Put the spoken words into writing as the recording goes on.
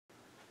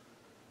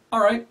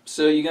Alright,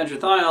 so you got your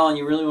thiol and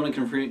you really want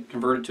to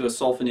convert it to a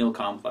sulfonyl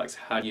complex.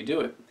 How do you do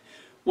it?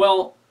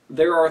 Well,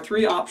 there are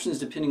three options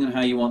depending on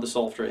how you want the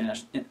sulfur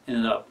to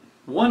end up.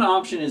 One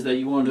option is that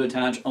you want to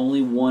attach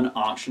only one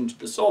oxygen to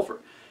the sulfur.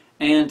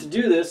 And to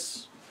do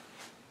this,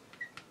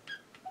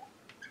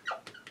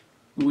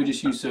 we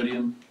just use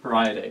sodium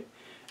periodate.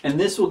 And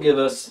this will give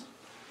us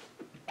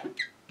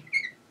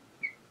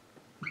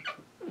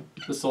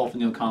the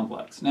sulfonyl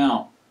complex.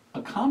 Now,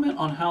 a comment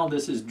on how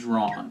this is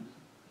drawn.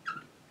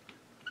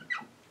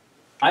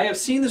 I have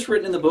seen this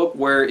written in the book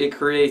where it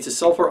creates a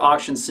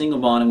sulfur-oxygen single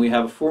bond and we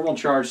have a formal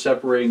charge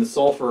separating the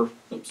sulfur,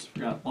 oops,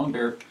 forgot, long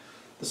pair,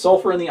 the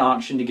sulfur and the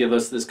oxygen to give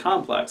us this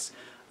complex.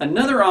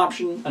 Another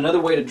option, another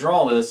way to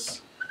draw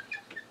this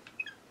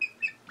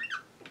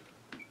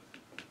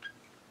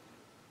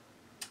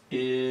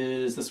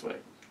is this way.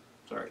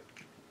 Sorry,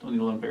 don't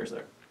need lone pairs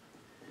there.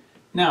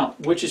 Now,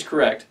 which is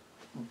correct?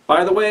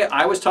 By the way,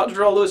 I was taught to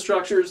draw those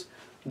structures.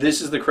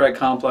 This is the correct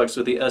complex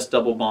with the S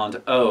double bond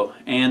to O.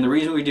 And the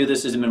reason we do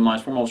this is to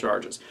minimize formal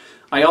charges.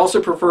 I also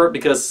prefer it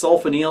because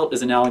sulfonyl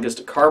is analogous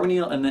to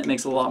carbonyl, and that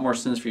makes a lot more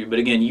sense for you. But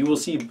again, you will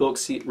see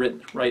books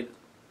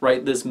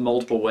write this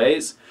multiple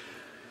ways.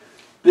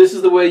 This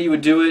is the way you would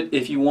do it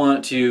if you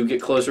want to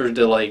get closer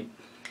to, like,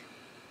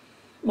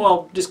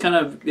 well, just kind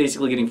of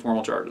basically getting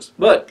formal charges.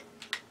 But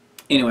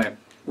anyway,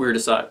 we're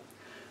decided.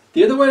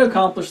 The other way to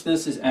accomplish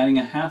this is adding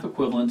a half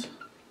equivalent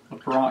of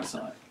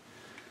peroxide.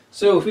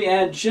 So if we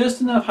add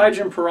just enough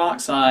hydrogen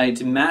peroxide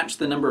to match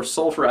the number of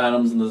sulfur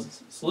atoms in the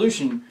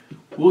solution,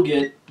 we'll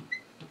get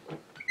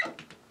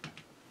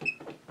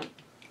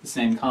the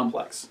same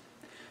complex.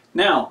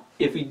 Now,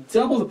 if we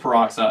double the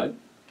peroxide,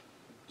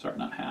 sorry,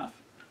 not half.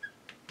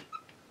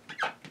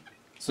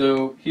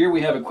 So here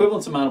we have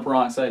equivalent amount of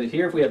peroxide, and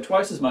here if we have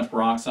twice as much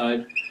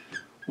peroxide,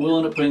 we'll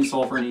end up putting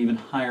sulfur in an even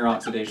higher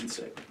oxidation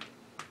state.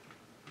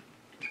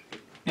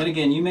 And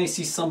again, you may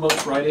see some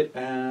books write it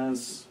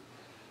as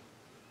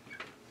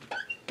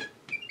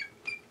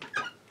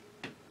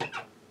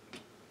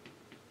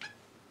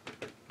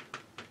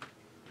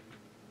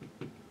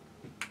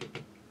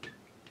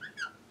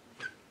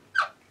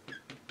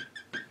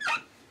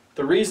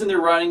the reason they're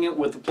writing it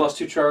with the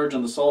 +2 charge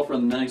on the sulfur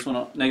and the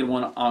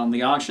 -1 on the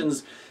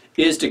oxygens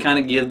is to kind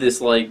of give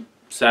this, like,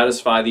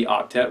 satisfy the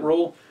octet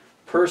rule.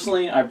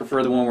 Personally, I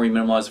prefer the one where you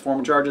minimize the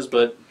formal charges,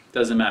 but it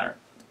doesn't matter.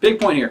 Big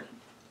point here.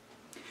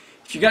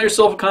 If you got your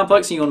sulfur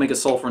complex and you want to make a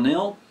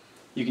sulfonyl,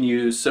 you can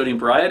use sodium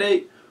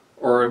periodate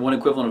or one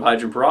equivalent of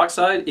hydrogen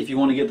peroxide. If you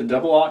want to get the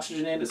double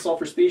oxygenated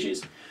sulfur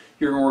species,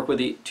 you're going to work with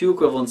the two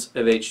equivalents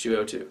of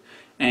H2O2.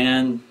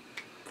 And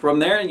from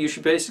there, you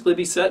should basically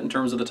be set in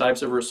terms of the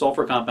types of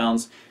sulfur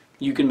compounds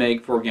you can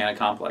make for organic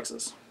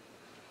complexes.